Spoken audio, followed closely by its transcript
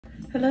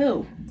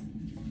Hello.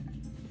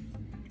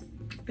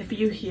 If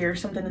you hear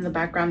something in the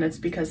background, it's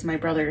because my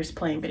brother is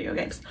playing video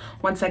games.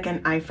 1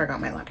 second, I forgot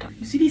my laptop.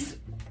 You see these?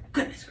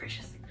 Goodness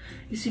gracious.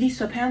 You see these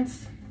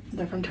sweatpants?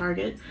 They're from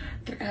Target.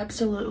 They're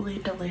absolutely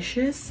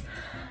delicious.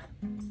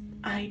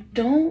 I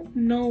don't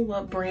know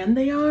what brand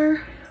they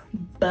are,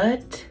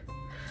 but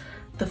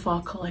the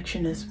fall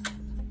collection is,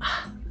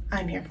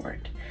 I'm here for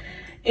it.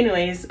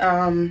 Anyways,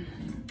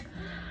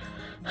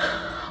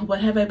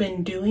 what have I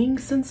been doing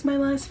since my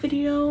last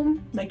video?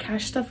 My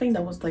cash stuffing,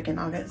 that was like in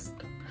August.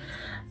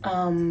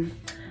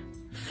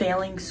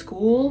 Failing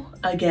school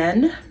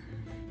again,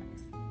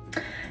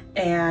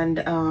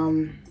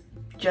 and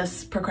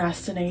just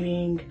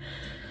procrastinating,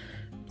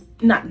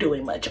 not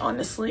doing much,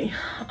 honestly.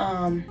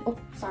 Oh,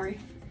 sorry.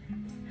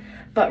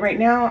 But right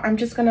now I'm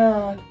just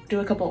gonna do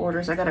a couple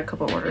orders. I got a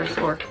couple orders,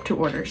 or 2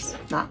 orders.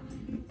 Not,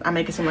 I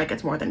make it seem like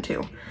it's more than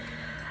 2.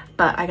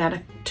 But I got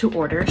 2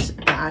 orders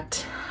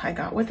that I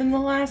got within the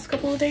last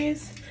couple of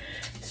days.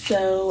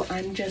 So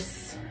I'm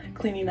just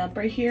cleaning up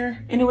right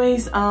here.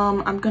 Anyways,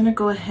 I'm gonna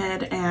go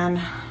ahead and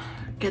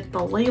get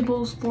the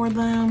labels for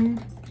them.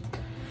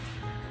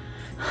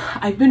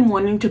 I've been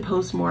wanting to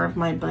post more of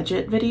my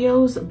budget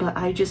videos, but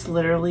I just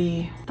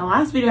literally, the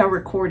last video I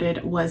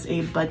recorded was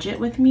a budget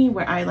with me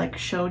where I like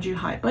showed you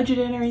how I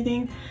budgeted and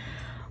everything,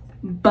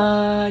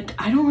 but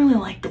I don't really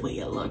like the way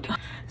it looked.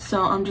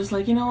 So I'm just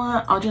like, you know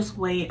what, I'll just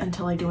wait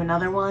until I do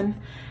another one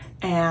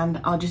and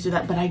I'll just do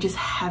that. But I just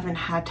haven't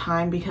had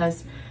time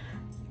because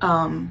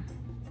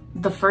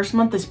the first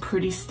month is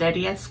pretty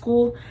steady at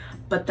school,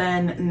 but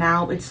then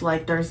now it's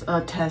like there's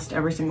a test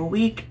every single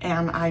week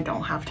and I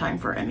don't have time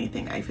for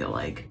anything, I feel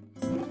like.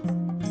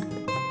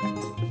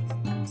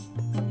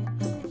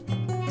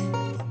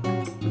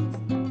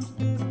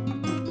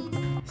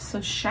 So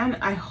Shannon,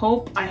 I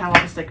hope I have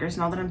all the stickers.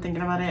 Now that I'm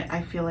thinking about it,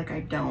 I feel like I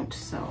don't.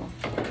 So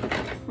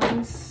let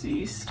me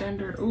see,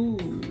 standard,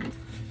 ooh.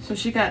 So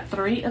she got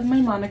 3 of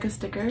my Monica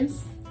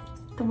stickers.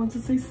 The ones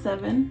that say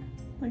 7,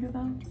 look at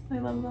them, I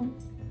love them.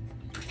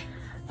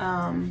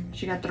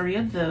 She got 3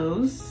 of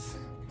those.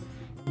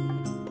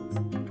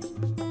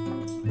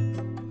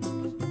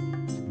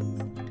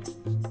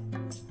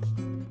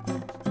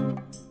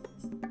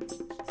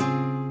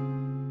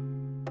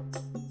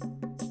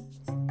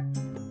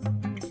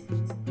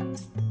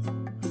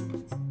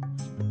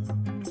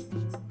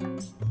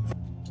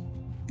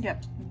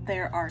 Yep,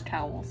 there are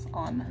towels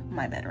on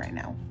my bed right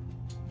now.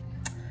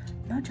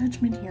 No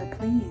judgment here,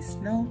 please.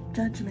 No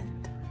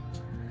judgment.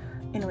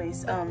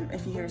 Anyways,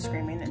 if you hear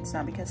screaming, it's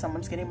not because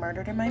someone's getting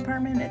murdered in my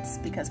apartment. It's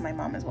because my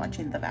mom is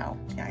watching The Vow.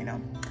 Yeah, I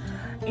know.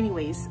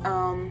 Anyways,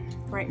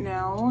 right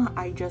now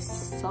I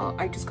just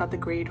got the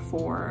grade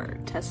for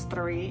test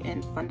 3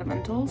 in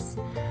fundamentals.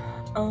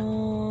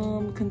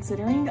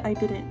 Considering I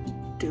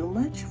didn't do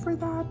much for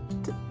that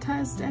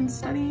test and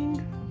studying,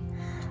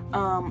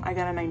 I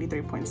got a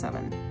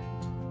 93.7.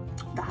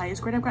 The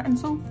highest grade I've gotten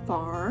so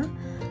far,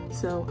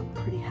 so I'm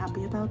pretty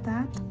happy about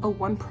that.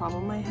 One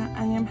problem I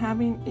am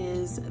having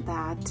is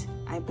that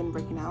I've been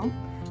breaking out.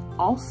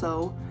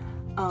 Also,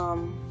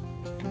 hold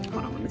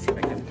on, let me see if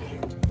I can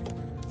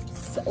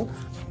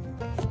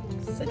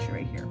set you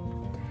right here.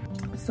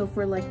 So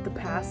for like the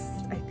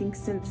past, I think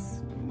since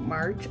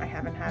March, I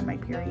haven't had my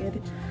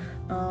period.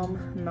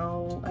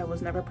 No, I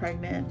was never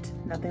pregnant,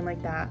 nothing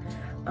like that.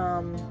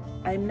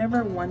 I'm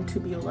never one to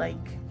be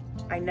like,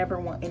 I never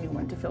want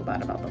anyone to feel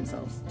bad about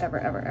themselves, ever,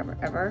 ever, ever,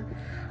 ever.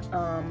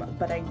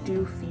 But I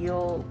do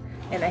feel,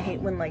 and I hate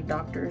when like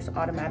doctors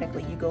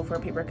automatically, you go for a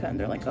paper cut and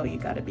they're like, oh, you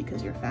got it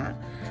because you're fat.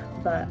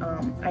 But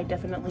I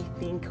definitely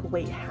think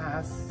weight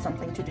has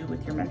something to do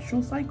with your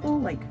menstrual cycle,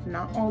 like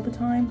not all the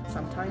time,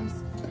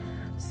 sometimes.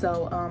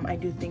 So I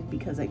do think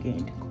because I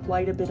gained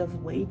quite a bit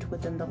of weight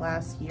within the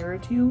last year or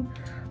 2,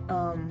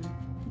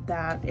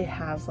 that it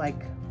has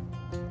like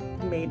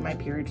made my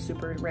period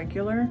super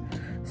irregular.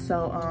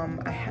 So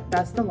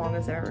that's the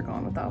longest I've ever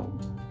gone without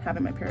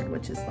having my period,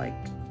 which is like,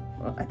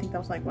 well, I think that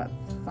was like what,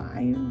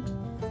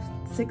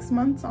 5-6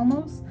 months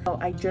almost. So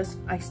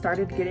I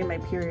started getting my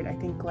period, I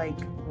think like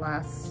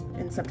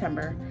in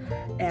September,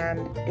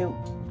 and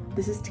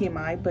this is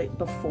TMI, but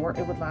before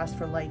it would last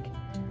for like,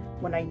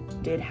 when I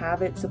did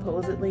have it,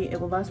 supposedly it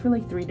would last for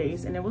like 3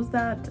 days, and it was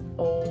that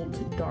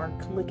old dark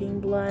looking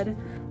blood.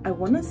 I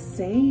want to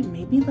say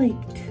maybe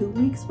like 2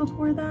 weeks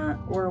before that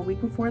or a week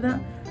before that,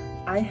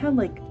 I had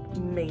like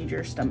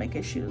major stomach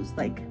issues,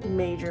 like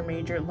major,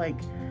 like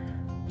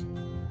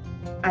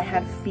I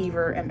had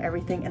fever and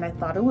everything, and I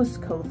thought it was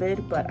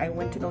COVID, but I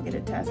went to go get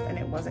a test and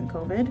it wasn't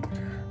COVID,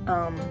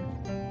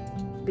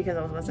 because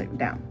I was like,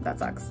 damn, that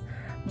sucks.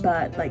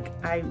 But like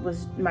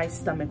my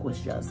stomach was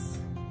just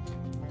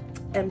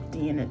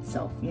empty in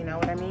itself, you know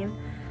what I mean?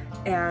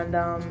 And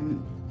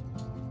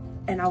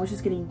I was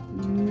just getting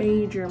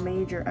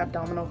major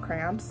abdominal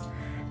cramps,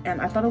 and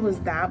I thought it was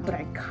that, but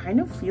I kind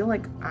of feel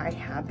like I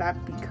had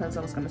that because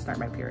I was going to start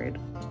my period.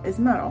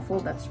 Isn't that awful?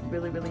 That's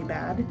really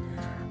bad.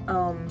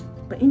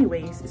 But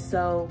anyways,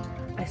 so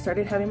I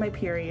started having my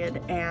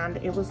period, and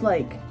it was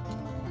like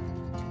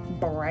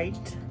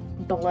bright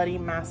bloody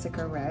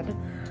massacre red.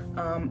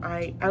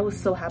 I was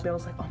so happy. I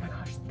was like, oh my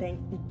gosh, thank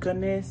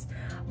goodness.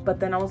 But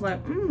then I was like,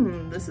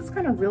 this is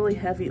kind of really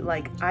heavy.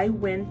 Like, I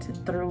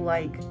went through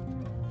like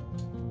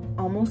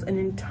almost an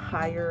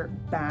entire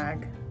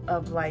bag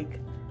of like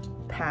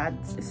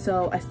pads.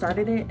 So I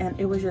started it and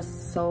it was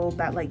just so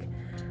bad. Like,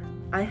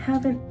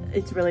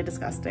 it's really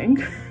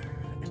disgusting.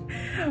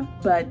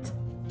 But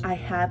I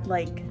had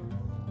like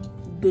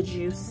the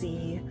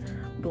juicy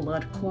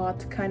blood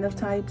clot kind of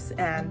types,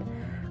 and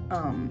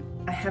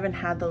I haven't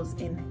had those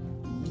in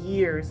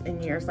years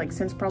and years, like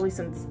probably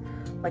since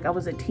like I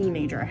was a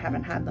teenager. I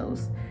haven't had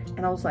those,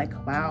 and I was like,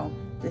 wow,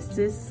 this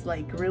is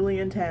like really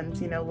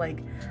intense, you know.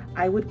 Like,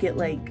 I would get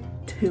like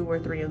 2 or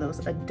 3 of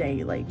those a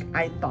day. Like,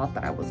 I thought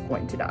that I was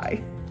going to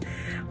die.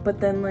 But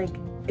then like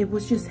it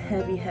was just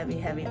heavy.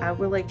 I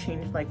would like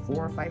change like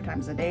 4 or 5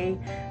 times a day,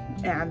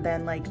 and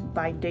then like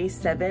by day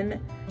 7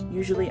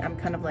 usually I'm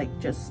kind of like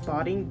just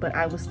spotting, but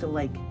I was still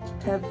like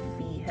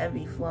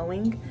heavy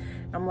flowing.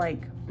 I'm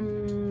like,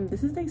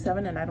 this is day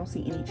 7 and I don't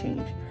see any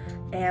change.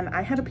 And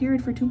I had a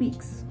period for 2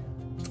 weeks.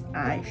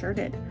 I sure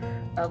did,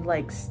 of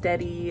like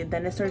steady.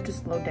 Then it started to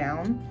slow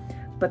down,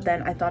 but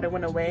then I thought it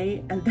went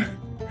away, and then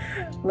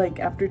like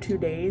after 2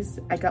 days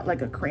I got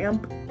like a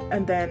cramp,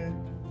 and then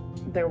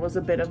there was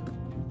a bit of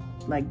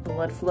like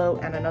blood flow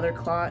and another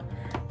clot.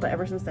 But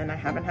ever since then I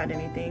haven't had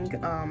anything.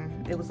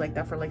 It was like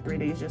that for like 3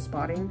 days, just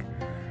spotting.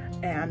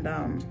 And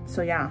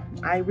so yeah,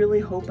 I really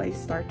hope I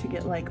start to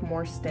get like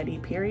more steady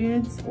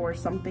periods or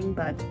something,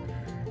 but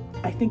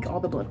I think all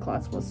the blood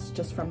clots was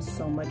just from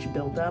so much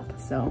buildup.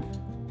 So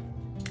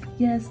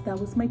yes, that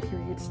was my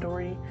period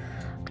story.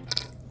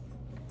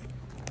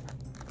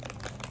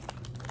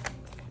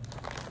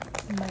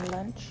 My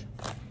lunch.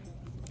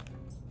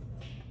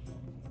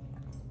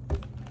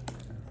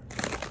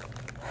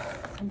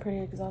 I'm pretty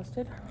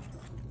exhausted.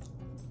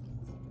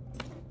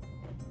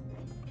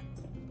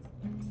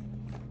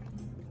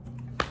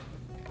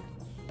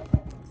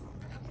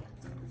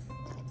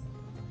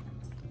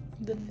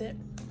 The fit.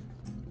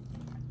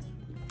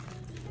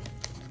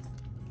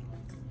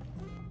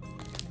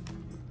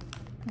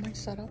 My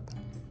setup.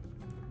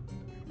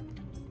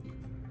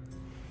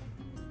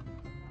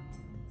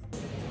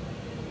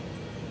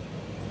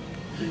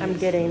 I'm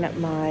getting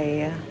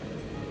my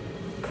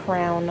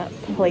crown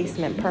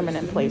placement,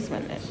 permanent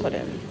placement put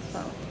in. So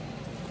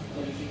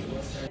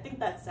I think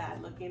that's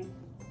sad looking.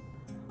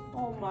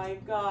 Oh my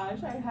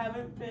gosh, I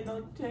haven't been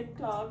on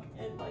TikTok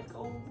in like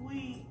a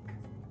week.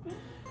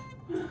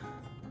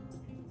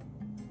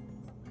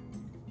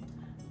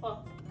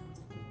 Well,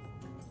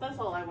 that's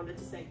all I wanted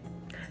to say.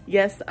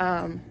 Yes,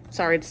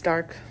 sorry it's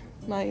dark.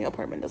 My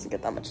apartment doesn't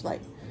get that much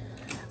light.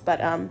 But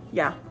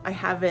yeah,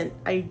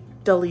 I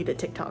deleted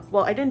TikTok.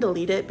 Well, I didn't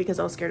delete it because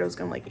I was scared I was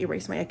gonna like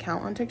erase my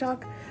account on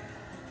TikTok.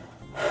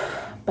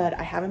 But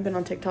I haven't been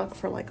on TikTok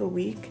for like a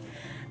week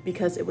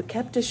because it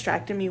kept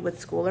distracting me with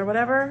school or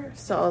whatever.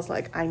 So I was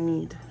like, I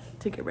need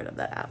to get rid of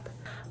that app.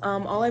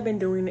 All I've been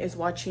doing is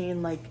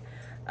watching like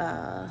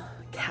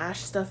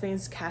cash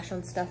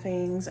on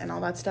stuffings and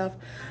all that stuff.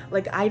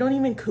 Like, I don't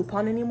even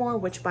coupon anymore,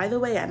 which by the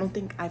way, I don't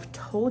think I've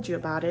told you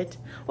about it.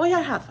 Well, yeah,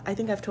 I have. I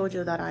think I've told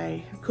you that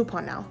I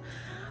coupon now,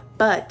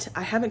 but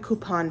I haven't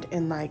couponed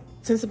in like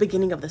since the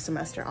beginning of the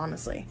semester,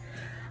 honestly.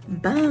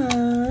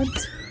 But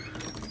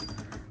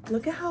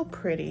look at how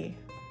pretty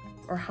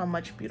or how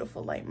much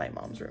beautiful light my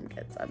mom's room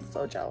gets. I'm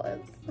so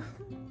jealous.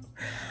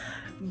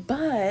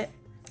 But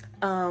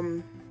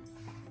I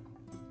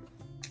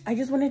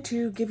just wanted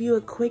to give you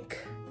a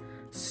quick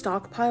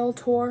stockpile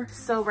tour.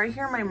 So right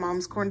here in my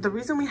mom's corner, the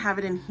reason we have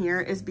it in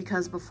here is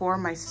because before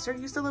my sister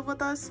used to live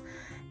with us,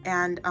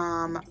 and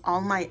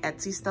all my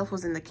Etsy stuff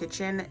was in the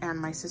kitchen, and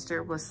my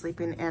sister was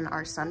sleeping in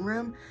our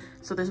sunroom.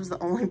 So this was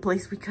the only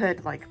place we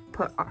could like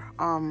put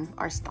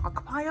our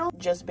stockpile.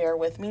 Just bear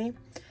with me.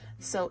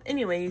 So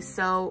anyway,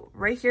 so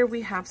right here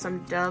we have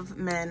some Dove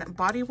men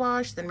body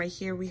wash. Then right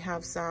here we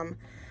have some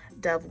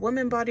Dove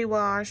women body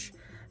wash.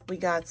 We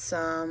got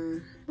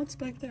some, what's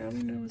back there? I don't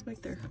even know what's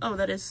back there. Oh,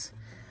 that is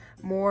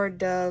more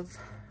Dove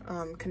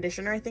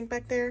conditioner, I think,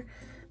 back there.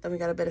 Then we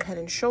got a bit of Head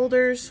and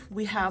Shoulders.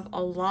 We have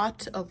a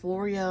lot of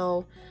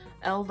L'Oreal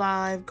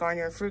Elvive,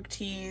 Garnier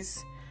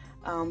Fructis,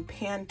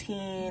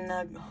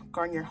 Pantene,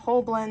 Garnier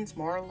Whole Blends,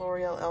 more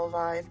L'Oreal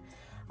Elvive,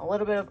 a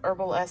little bit of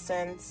Herbal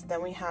Essence.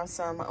 Then we have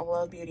some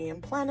Love Beauty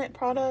and Planet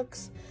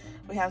products.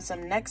 We have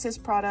some Nexus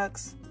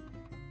products.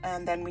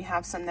 And then we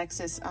have some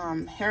Nexus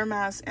hair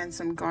masks and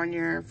some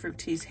Garnier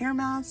Fructis hair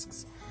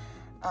masks.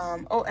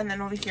 Oh, and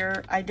then over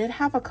here, I did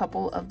have a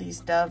couple of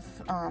these Dove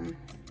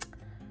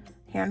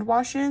hand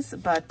washes,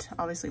 but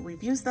obviously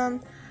we've used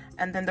them.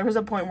 And then there was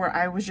a point where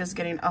I was just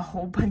getting a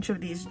whole bunch of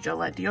these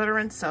Gillette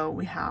deodorants. So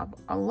we have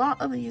a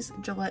lot of these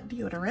Gillette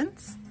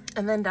deodorants.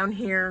 And then down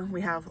here,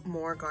 we have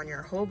more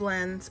Garnier Whole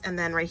Blends. And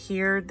then right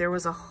here, there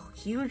was a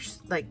huge,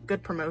 like,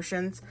 good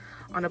promotions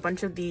on a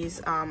bunch of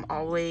these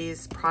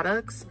Always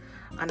products.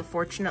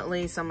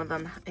 Unfortunately, some of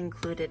them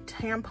included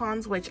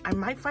tampons, which I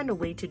might find a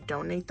way to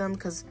donate them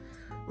because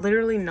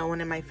literally no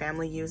one in my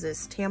family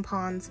uses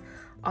tampons.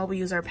 All we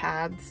use are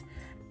pads.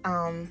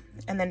 And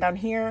then down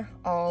here,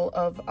 all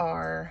of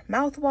our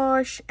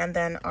mouthwash and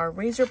then our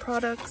razor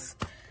products.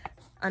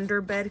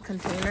 Under bed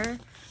container.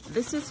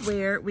 This is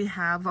where we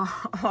have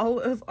all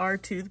of our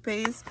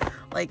toothpaste.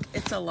 Like,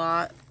 it's a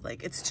lot.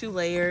 Like, it's 2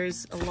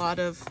 layers, a lot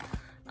of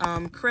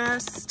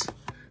Crest,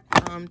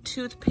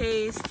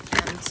 toothpaste,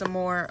 and some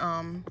more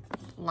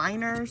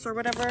liners or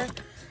whatever.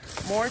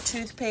 More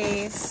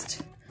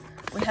toothpaste.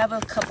 We have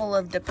a couple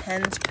of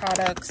Depends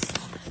products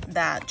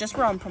that just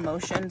were on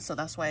promotion, so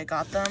that's why I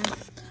got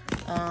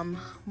them.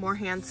 More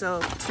hand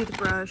soap,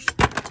 toothbrush,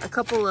 a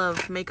couple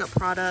of makeup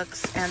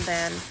products, and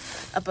then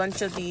a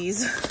bunch of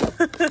these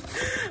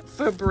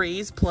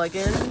Febreze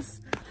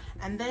plugins.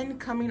 And then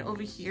coming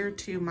over here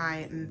to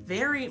my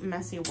very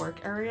messy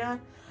work area,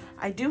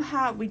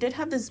 we did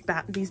have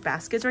these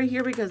baskets right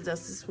here because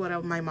this is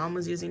what my mom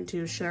was using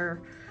to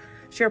share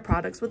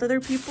products with other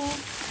people.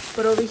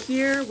 But over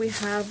here we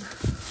have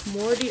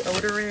more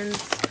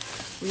deodorants.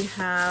 We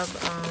have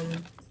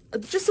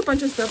just a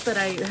bunch of stuff that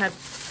I had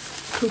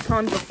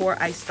couponed before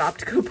I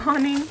stopped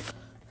couponing.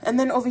 And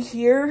then over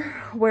here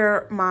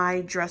where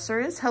my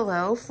dresser is,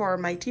 for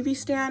my TV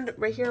stand,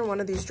 right here in one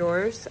of these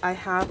drawers, I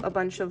have a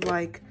bunch of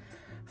like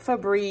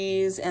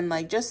Febreze and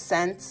like just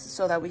scents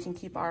so that we can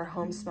keep our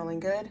home smelling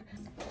good.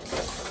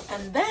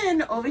 And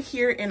then over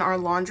here in our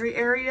laundry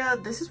area,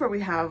 this is where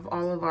we have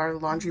all of our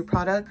laundry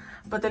product.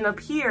 But then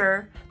up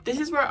here, this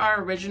is where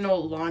our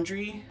original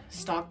laundry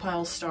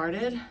stockpile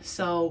started.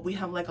 So we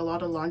have like a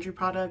lot of laundry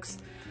products.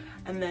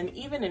 And then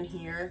even in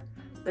here,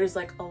 there's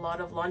like a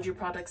lot of laundry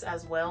products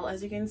as well,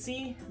 as you can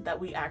see, that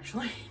we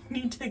actually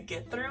need to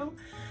get through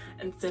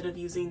instead of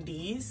using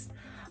these.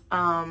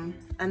 And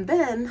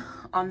then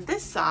on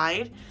this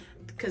side,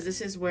 because this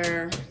is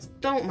where,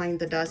 don't mind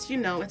the dust, you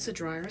know, it's a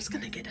dryer, it's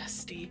gonna get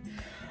dusty.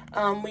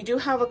 We do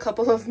have a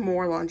couple of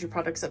more laundry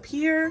products up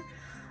here.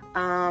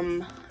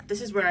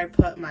 This is where I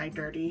put my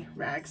dirty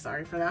rags,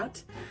 sorry for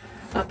that.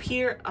 Up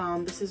here,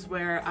 this is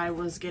where I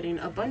was getting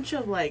a bunch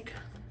of like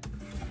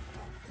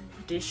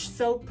dish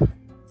soap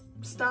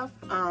stuff.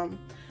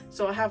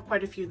 So I have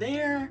quite a few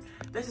there.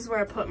 This is where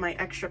I put my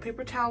extra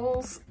paper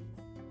towels.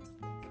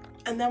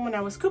 And then when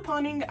I was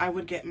couponing, I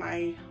would get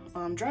my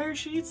dryer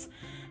sheets.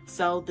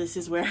 So this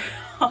is where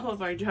all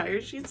of our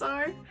dryer sheets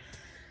are.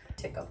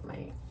 Take off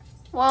my...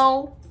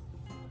 Whoa.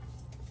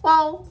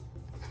 Whoa.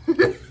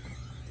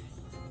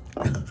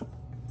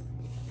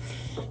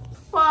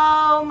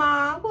 Whoa,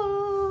 Ma.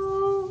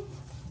 Whoa.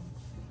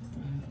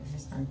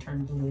 It's gonna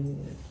turn blue.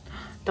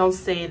 Don't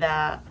say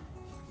that.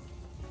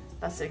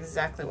 That's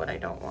exactly what I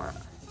don't want.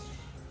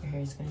 Your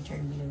hair is gonna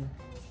turn blue.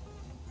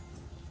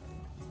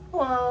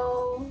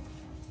 Whoa.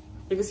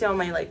 You can see all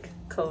my like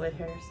COVID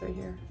hairs right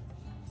here.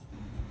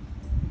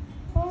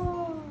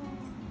 Oh.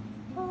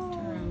 Oh.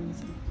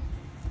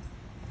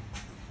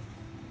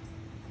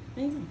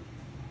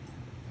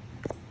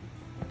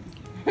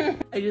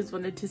 I just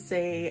wanted to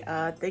say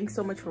thanks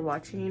so much for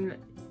watching.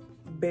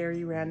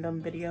 Very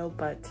random video,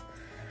 but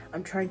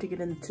I'm trying to get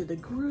into the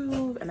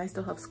groove and I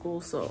still have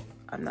school, so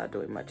I'm not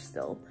doing much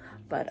still.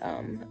 But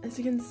as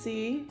you can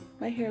see,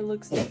 my hair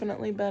looks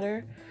definitely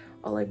better.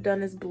 All I've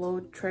done is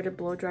try to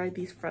blow dry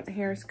these front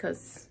hairs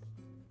because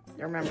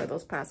I remember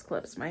those past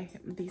clips,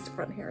 these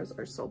front hairs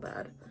are so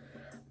bad.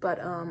 But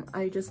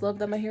I just love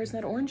that my hair is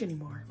not orange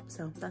anymore,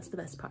 so that's the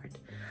best part.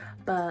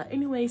 But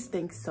anyways,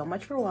 thanks so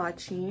much for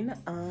watching.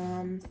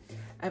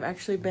 I've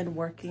actually been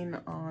working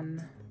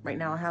on, right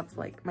now I have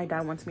like, my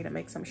dad wants me to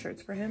make some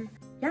shirts for him.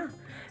 Yeah,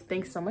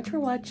 thanks so much for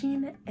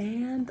watching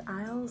and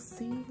I'll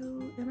see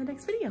you in my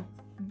next video.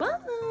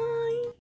 Bye!